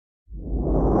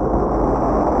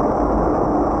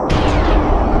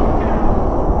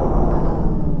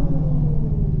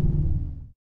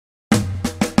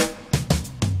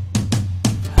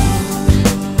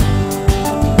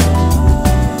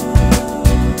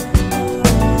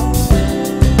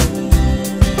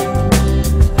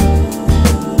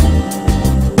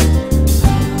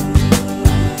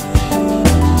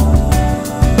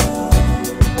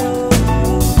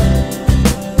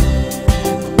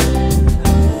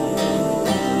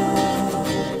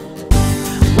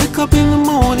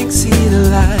morning, see the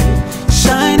light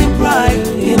shining bright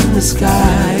in the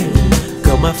sky.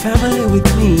 Got my family with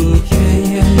me,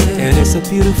 and it's a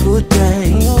beautiful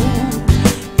day.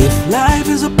 If life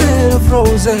is a bed of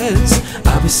roses,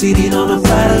 I'll be sitting on a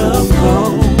platter of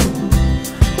gold.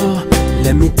 Oh,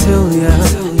 let me tell ya,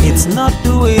 it's not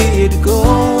the way it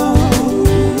goes.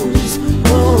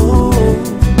 Oh,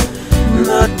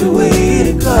 not the way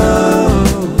it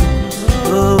goes.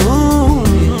 Oh,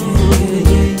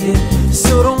 yeah.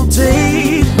 So don't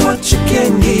take what you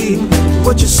can give.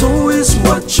 What you sow is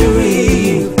what you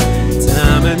reap.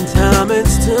 Time and time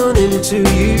it's turning to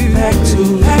you. Back to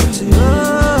you.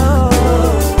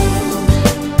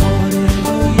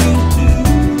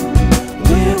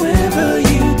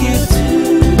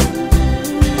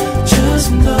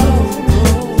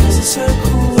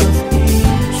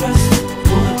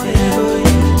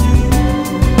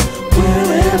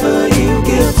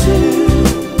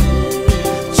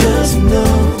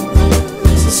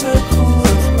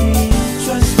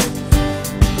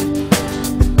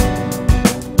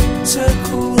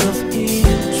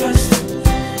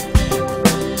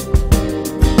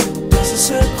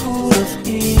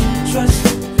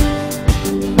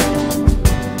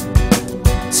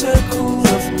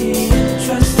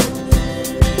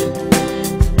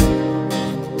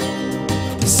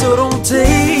 So don't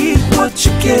take what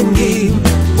you can give.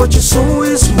 What you sow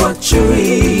is what you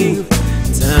reap.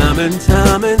 Time and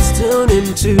time it's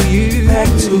turning to you. Back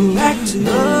to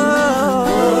oh.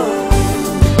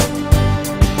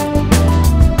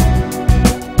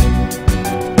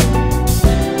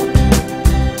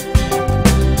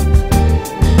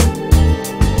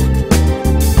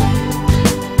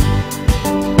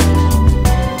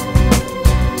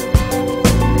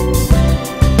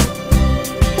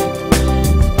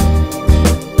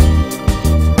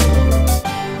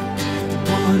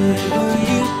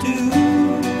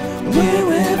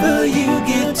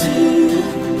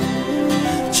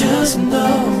 Just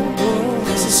know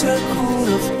there's a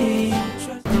circle of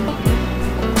interest.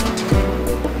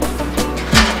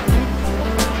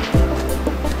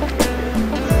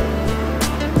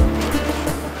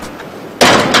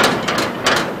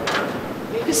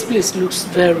 This place looks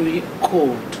very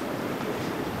cold.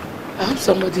 I hope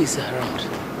somebody is around.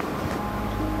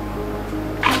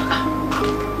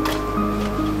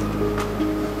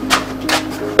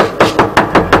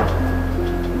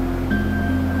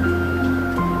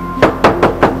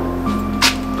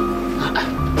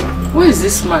 Where is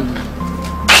this man?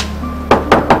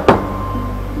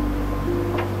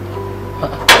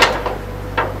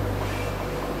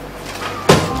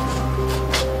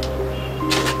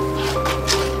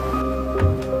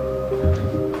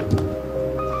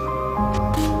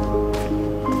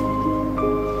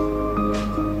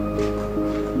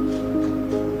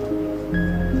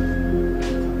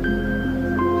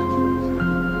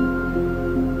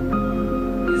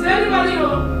 Is anybody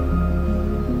home?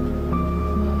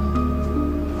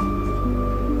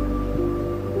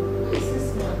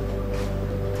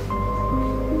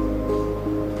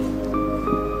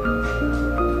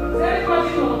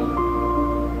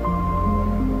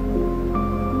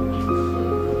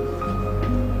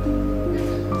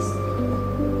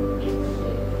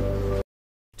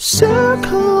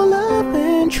 Circle of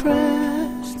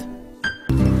interest.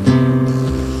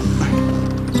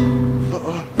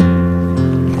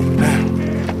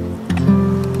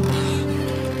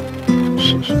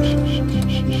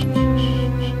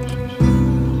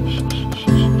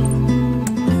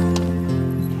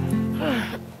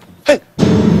 Hey,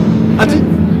 Auntie,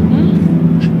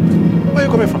 where are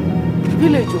you coming from?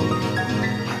 Village.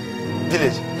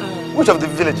 Village? Which of the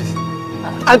villages?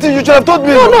 Auntie, you should have told me.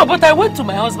 No, but I went to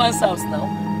my husband's house now.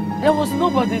 There was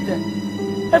nobody there.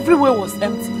 Everywhere was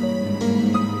empty.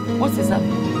 What is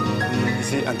happening? You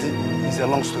see, Auntie, it's a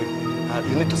long story.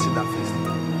 You need to sit down first.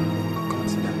 Come and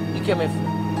sit down. You came here.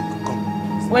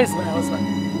 Come. Where is my husband?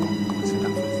 Come and sit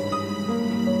down first.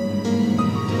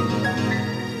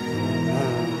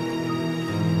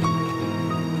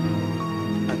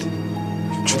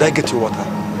 Auntie, should I get you water?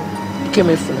 You came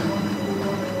here now.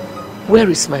 Where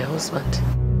is my husband?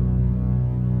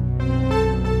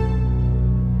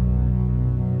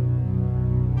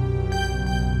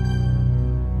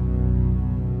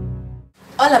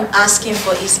 All I'm asking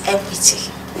for is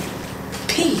equity,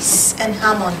 peace and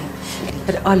harmony.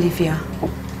 But Olivia,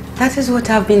 that is what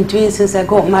I've been doing since I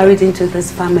got married into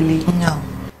this family. No.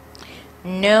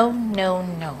 No, no,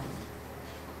 no.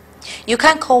 You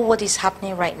can't call what is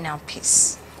happening right now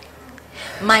peace.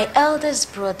 My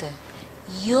eldest brother,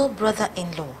 your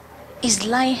brother-in-law, is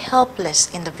lying helpless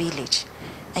in the village,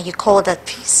 and you call that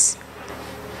peace?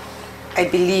 I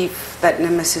believe that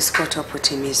Nemesis caught up with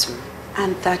him,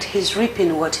 and that he's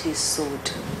reaping what he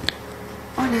sowed.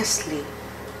 Honestly,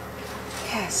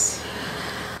 yes.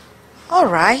 All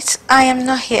right, I am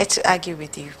not here to argue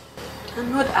with you.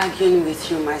 I'm not arguing with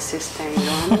you, my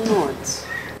sister-in-law. I'm not.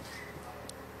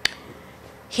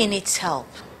 He needs help.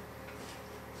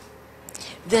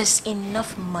 There's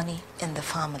enough money in the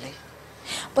family.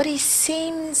 But it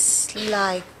seems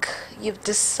like you've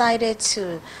decided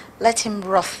to let him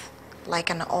rough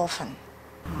like an orphan.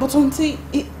 But auntie,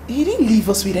 he didn't leave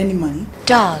us with any money.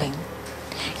 Darling,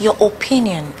 your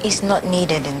opinion is not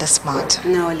needed in this matter.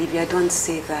 No, Olivia, don't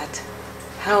say that.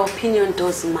 Her opinion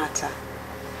does matter.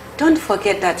 Don't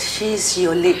forget that she's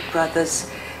your late brother's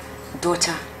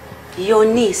daughter, your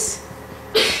niece.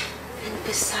 And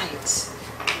besides,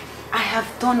 I have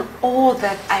done all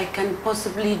that I can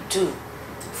possibly do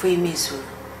for Imezu.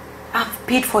 I've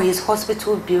paid for his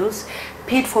hospital bills,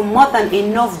 paid for more than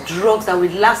enough drugs that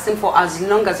will last him for as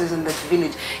long as he's in the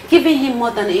village, giving him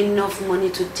more than enough money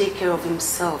to take care of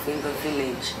himself in the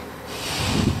village.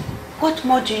 What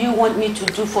more do you want me to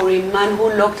do for a man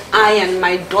who locked I and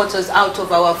my daughters out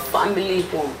of our family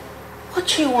home? What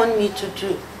do you want me to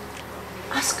do?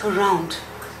 Ask around.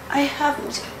 I have...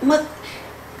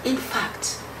 In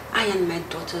fact, I and my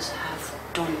daughters have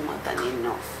done more than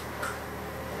enough.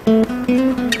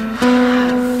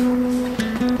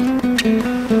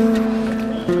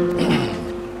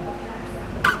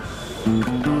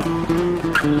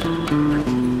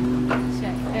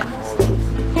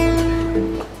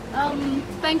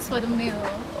 Thanks for the meal.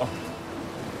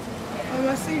 I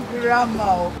must see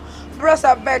Grandma. Bros,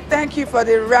 I beg, thank you for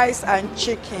the rice and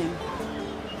chicken.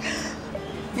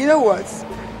 You know what?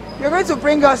 You're going to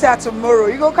bring us here tomorrow.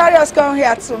 You go carry us come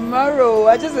here tomorrow.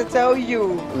 I just tell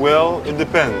you. Well, it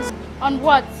depends. On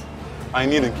what? I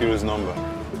need Nkiru's number.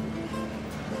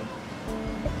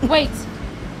 Wait.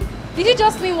 Did you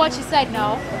just mean what she said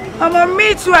now?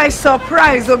 Me too, I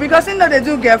surprised though, because you know they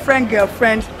do girlfriend.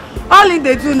 All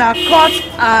they do now cut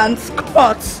and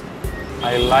cut.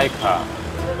 I like her,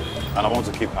 and I want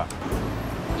to keep her.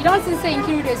 You don't think say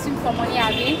Nkiru they swim for money,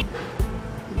 Abby?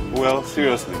 Well,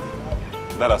 seriously,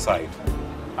 that aside,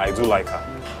 I do like her.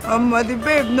 The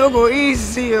babe no go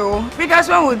easy, oh. Because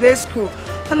when we dey school,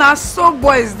 and our so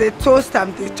boys they toast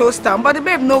them, but the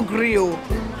babe no gree, oh.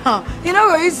 You know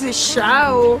go easy, sha,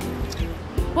 oh.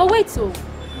 But wait, so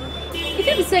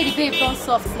if you say the babe don't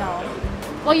soft now,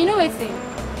 but you know what thing?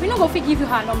 We not go fit give you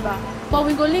her number, but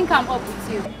we go link them up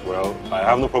with you. Well, I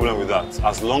have no problem with that,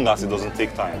 as long as it doesn't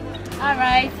take time. All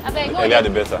right, I beg. The earlier the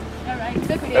better. All right,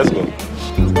 let's go.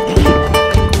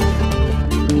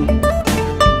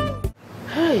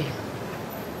 Hey,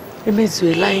 Imezu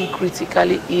is lying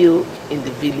critically ill in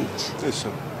the village. Yes,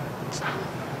 sir.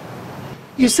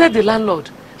 You said the landlord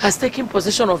has taken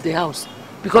possession of the house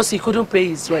because he couldn't pay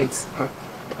his rent.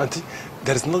 Auntie,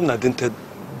 there is nothing identified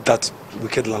that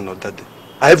wicked landlord that day.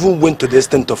 I even went to the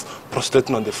extent of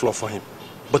prostrating on the floor for him,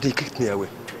 but he kicked me away.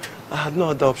 I had no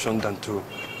other option than to,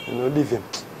 leave him.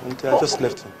 Until I just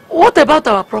left him. What about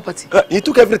our property? He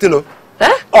took everything, oh?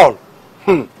 Eh? All.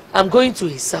 I'm going to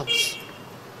his house.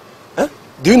 Eh?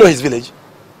 Do you know his village?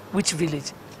 Which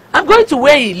village? I'm going to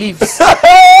where he lives.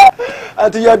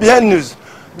 Auntie, you are behind news.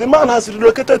 The man has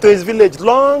relocated to his village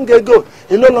long ago.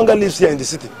 He no longer lives here in the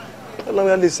city. He no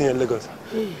longer lives here in Lagos.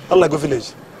 Olago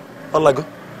village. Olago.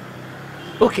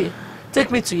 Okay, take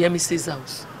me to Yemise's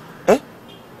house. Eh?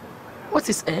 What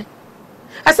is eh?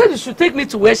 I said you should take me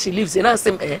to where she lives and ask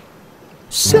him eh?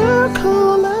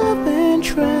 Circle of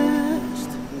interest.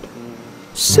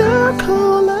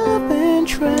 Circle of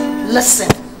interest. Listen,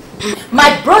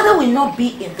 my brother will not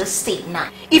be in this state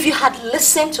now if you had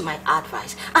listened to my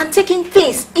advice and taken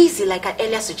things easy like I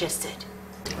earlier suggested.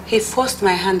 He forced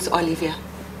my hands, Olivia.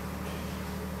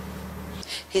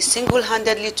 He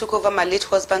single-handedly took over my late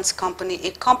husband's company,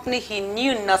 a company he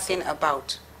knew nothing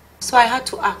about. So I had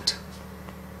to act.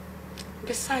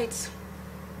 Besides,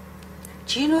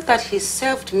 do you know that he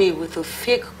served me with a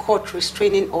fake court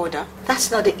restraining order? That's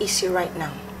not the issue right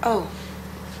now. Oh,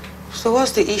 so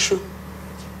what's the issue?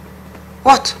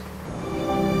 What?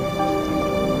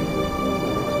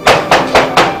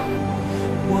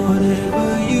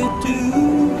 Whatever you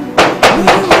do,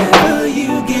 wherever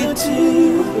you get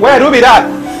to, Where do be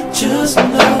that? just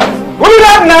know Who be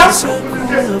that now? circle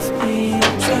of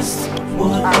interest.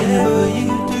 Whatever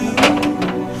you do,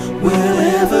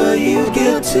 wherever you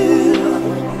get to,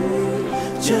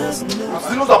 just know.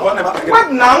 What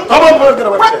now?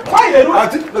 Why they do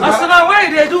that? Asana, where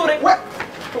they do it? What?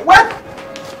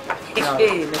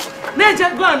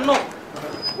 Nature go and knock.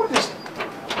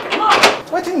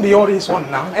 What in the order is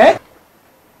one now, eh?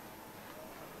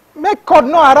 Make God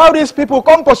no allow these people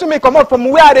come pursue me, come out from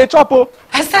where they chop.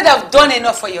 I said I've done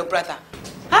enough for your brother.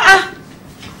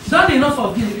 Done enough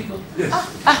of you, because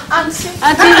Auntie.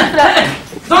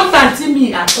 Don't auntie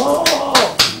me at all.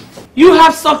 You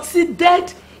have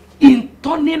succeeded in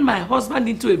turning my husband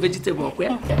into a vegetable.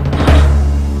 Where?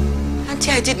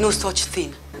 Auntie, I did no such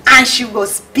thing. And she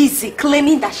was busy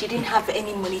claiming that she didn't have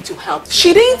any money to help.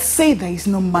 She didn't say there is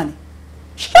no money.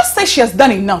 She just said she has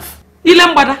done enough.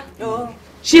 Ilembada. Oh.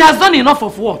 She has done enough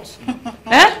of what?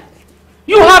 Eh?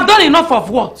 You have done enough of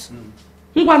what?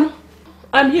 Ngwanu,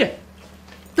 I'm here.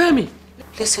 Tell me.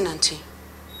 Listen, Auntie.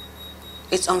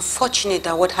 It's unfortunate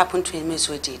that what happened to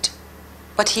Emezwe did.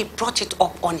 But he brought it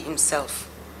up on himself.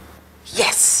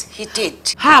 Yes, he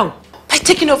did. How? By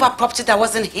taking over property that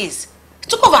wasn't his. He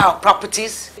took over our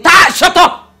properties. Shut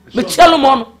up!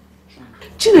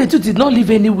 Chinedu did not leave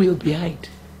any will behind.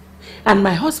 And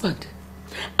my husband,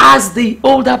 as the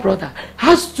older brother,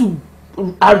 has to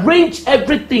arrange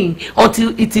everything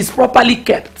until it is properly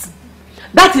kept.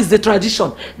 That is the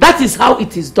tradition. That is how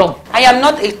it is done. I am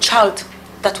not a child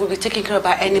that will be taken care of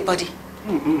by anybody.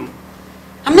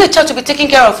 I'm not a child to be taken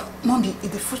care of. Mommy,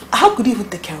 how could he even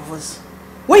take care of us?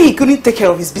 When he couldn't take care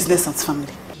of his business and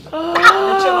family?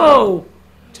 Oh,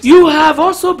 you have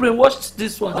also brainwashed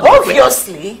this one.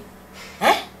 Obviously.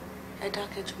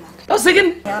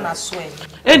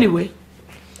 Anyway,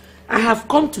 I have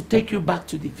come to take you back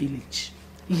to the village.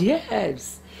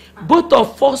 Yes. Both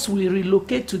of us will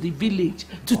relocate to the village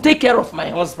to take care of my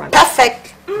husband.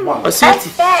 Perfect.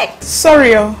 Perfect.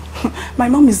 Sorry, my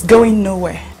mom is going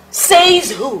nowhere.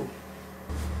 Says who?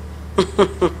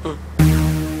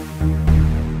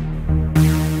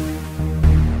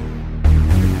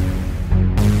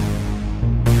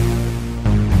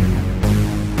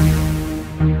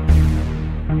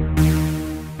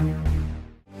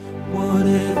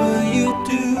 Whatever you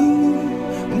do,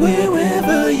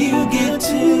 wherever you get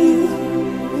to,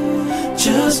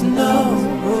 just know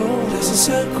there's a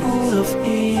circle of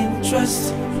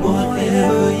interest.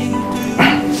 Whatever you do.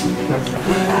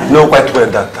 You know quite well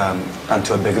that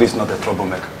Auntie Obegri is not a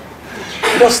troublemaker.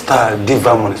 Just give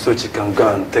her money so she can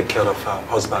go and take care of her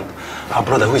husband, her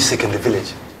brother who is sick in the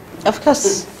village. Of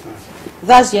course.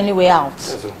 That's the only way out.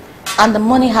 And the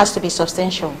money has to be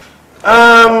substantial.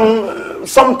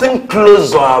 Something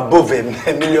close or above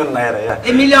 $1 million naira. Yeah.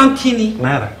 $1 million kini.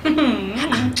 Naira.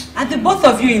 Are the both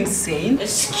of you insane?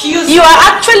 Excuse me. You are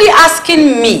actually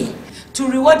asking me to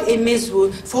reward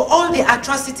Emezwe for all the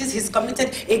atrocities he's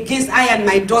committed against I and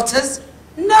my daughters?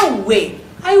 No way.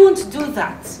 I won't do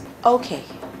that. Okay.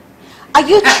 Are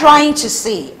you trying to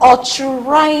say or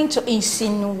trying to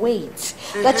insinuate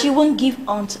that you won't give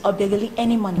Aunt Obegeli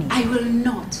any money? I will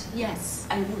not. Yes,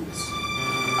 I won't.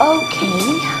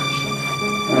 Okay.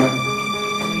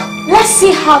 Let's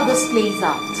see how this plays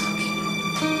out.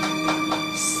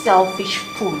 Selfish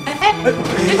fool.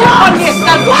 You don't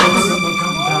understand what?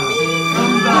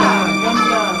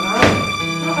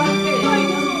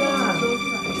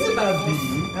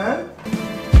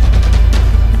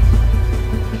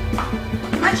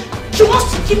 She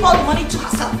wants to keep all the money to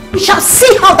herself. We shall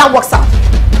see how that works out.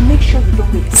 Make sure you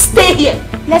don't wait. Stay here.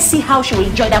 Let's see how she will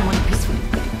enjoy that money peacefully.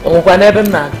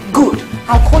 Good.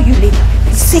 I'll call you later.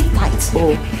 Sit tight.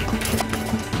 Oh.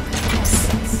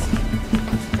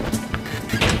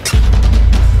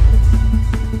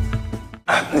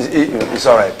 It's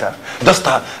all right. Just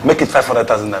make it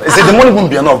 500,000 naira. The money won't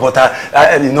be enough, but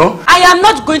you know. I am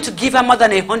not going to give her more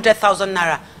than 100,000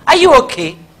 naira. Are you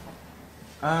okay?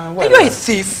 Well, are you a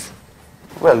thief?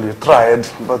 Well, you tried,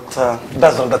 but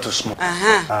that's not that too small.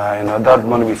 You know, that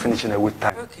money will finish in a week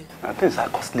time. Okay. Things are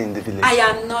costly in the village. I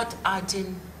am not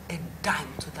adding a dime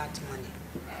to that money.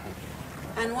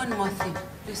 And one more thing.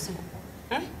 Listen.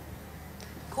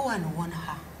 Go and warn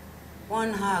her.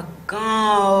 Warn her,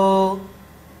 girl,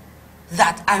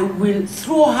 that I will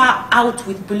throw her out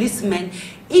with policemen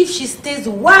if she stays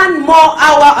 1 more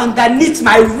hour underneath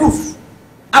my roof.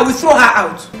 I will throw her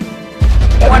out.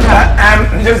 Warn her.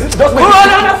 Just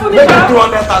make it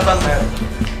 200,000 naira.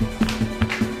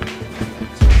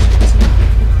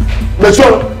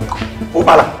 Monsieur,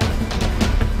 Opala.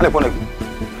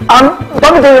 And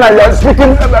don't tell me that you are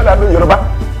speaking Yoruba.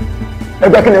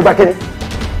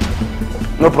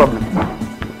 No problem.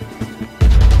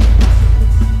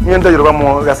 You enter Yoruba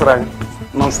more, that's right.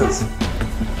 Nonsense.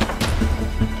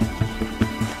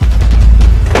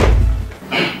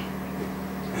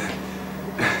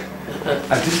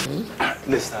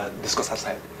 Let's discuss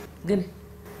outside.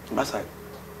 Outside.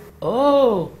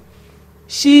 Oh,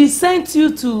 she sent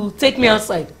you to take me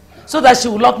outside so that she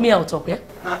will lock me out, okay?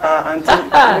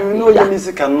 Auntie, you know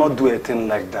Yemisi cannot do a thing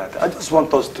like that. I just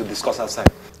want us to discuss outside.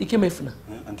 Ikemefuna.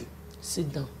 Auntie.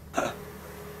 Sit down.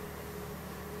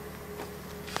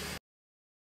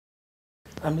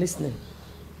 I'm listening.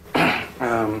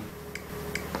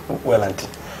 Well, Auntie,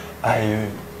 I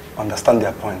understand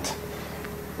their point.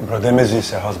 Brother Mezu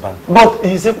is your husband, but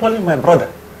he's equally my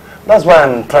brother. That's why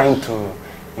I'm trying to,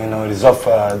 resolve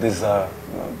this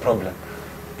problem.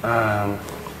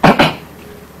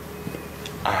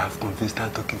 I have convinced her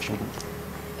to give you.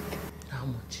 How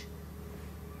much?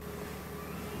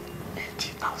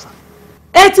 80,000.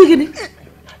 80 guinea?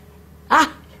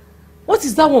 Ah, what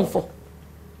is that one for?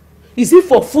 Is it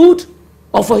for food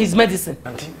or for his medicine?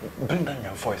 Auntie, bring down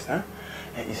your voice, huh?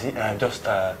 You see, just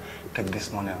take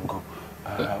this money and go.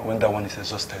 When that one is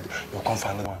exhausted, you'll come for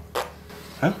another one.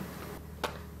 Huh?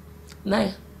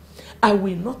 Naya, I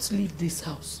will not leave this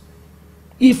house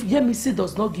if Yemisi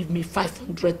does not give me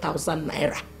 500,000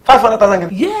 naira.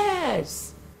 500,000?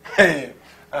 Yes. Hey,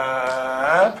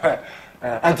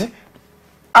 Auntie,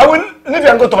 I will leave you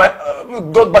and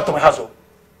go back to my house.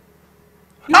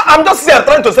 I'm just here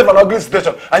trying to save an ugly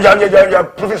situation, and you're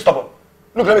proving stubborn.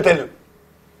 Look, let me tell you.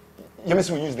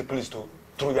 Yemisi will use the police to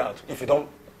throw you out if you don't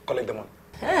collect the money.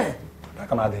 Hey.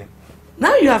 Come out here.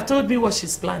 Now you have told me what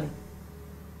she's planning.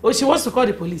 Oh, she wants to call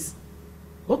the police.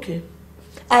 Okay.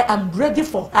 I am ready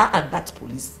for her and that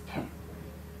police.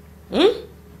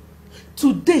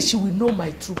 Today she will know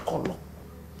my true color.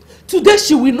 Today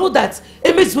she will know that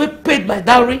Emezue paid my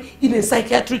dowry in a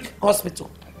psychiatric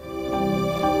hospital.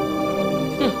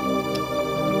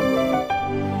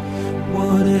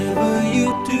 Whatever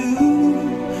you do,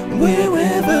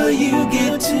 wherever you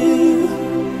get to,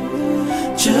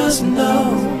 just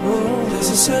know there's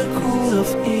a circle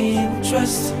of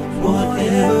interest.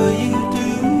 Whatever you do,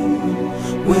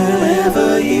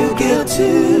 wherever you get to,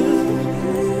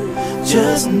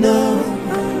 just know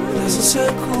there's a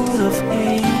circle of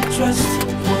interest.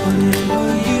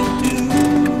 Whatever you do,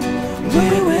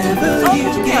 wherever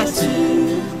you get to.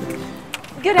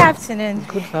 Good afternoon.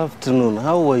 Good afternoon.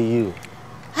 How are you?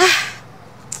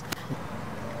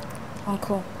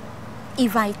 Uncle,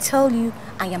 if I tell you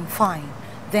I am fine,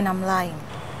 then I'm lying.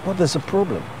 What is the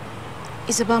problem?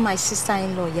 It's about my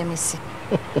sister-in-law, Yemisi.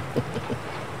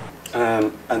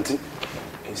 Auntie,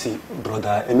 you see,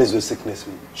 brother Emezu's sickness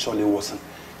will surely worsen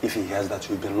if he hears that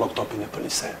you've been locked up in a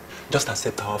police cell. Just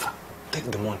accept her offer. Take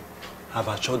the money. I've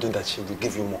assured you that she will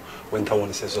give you more when that one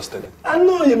is exhausted. I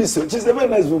know Yemisi. She's a very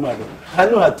nice woman. I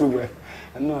know her too well.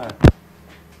 I know her.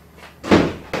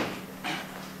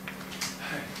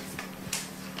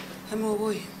 I'm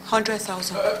boy,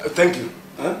 100,000. Thank you.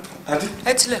 Auntie?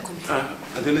 Let's go.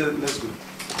 Auntie, let's go.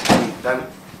 Danny.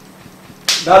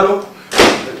 Dalo.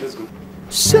 Let's go.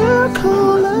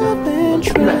 Circle of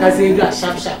interest.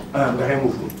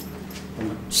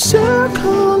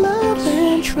 Circle of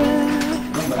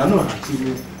interest. I know her.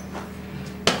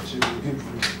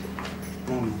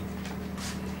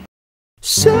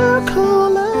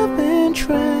 Circle of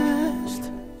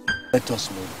interest. Let us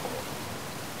move on.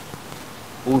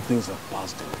 All things have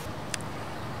passed away.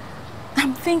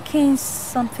 I'm thinking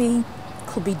something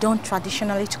could be done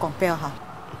traditionally to compel her.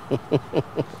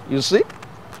 You see?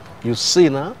 You see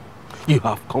now? You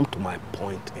have come to my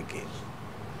point again.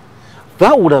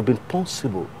 That would have been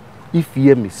possible if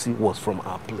Yemisi was from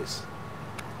our place.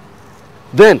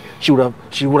 Then she would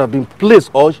have been placed,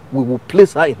 or we will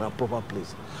place her in her proper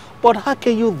place. But how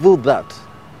can you do that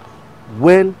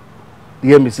when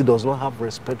Yemisi does not have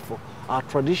respect for our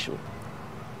tradition?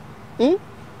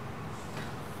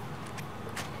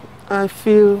 I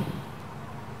feel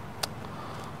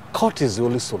court is the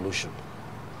only solution.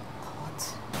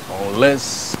 Court?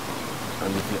 Unless,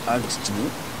 and if you asked me,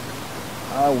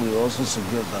 I will also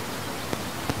suggest that.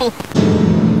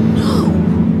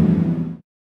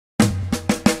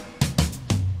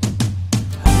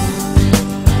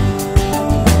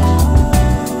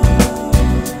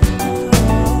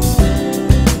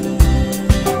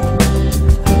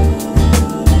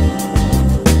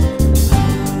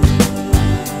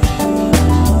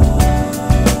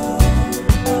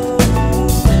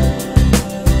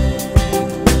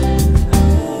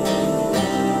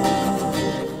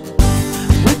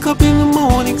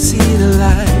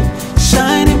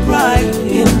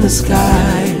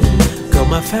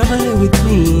 Family with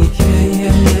me,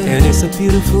 and it's a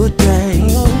beautiful day.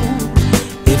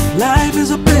 If life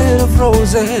is a bed of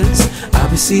roses, I'll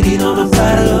be sitting on a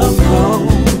bottle of gold.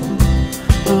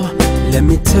 Oh, let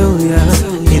me tell ya,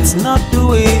 it's not the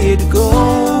way it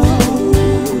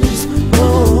goes.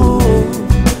 Oh,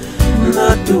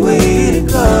 not the way it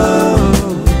goes.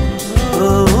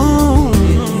 Oh,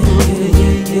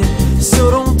 yeah.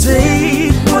 So don't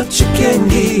can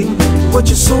give. What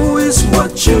you sow is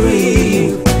what you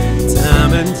reap.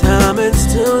 Time and time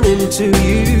it's turning to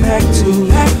you. Back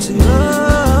to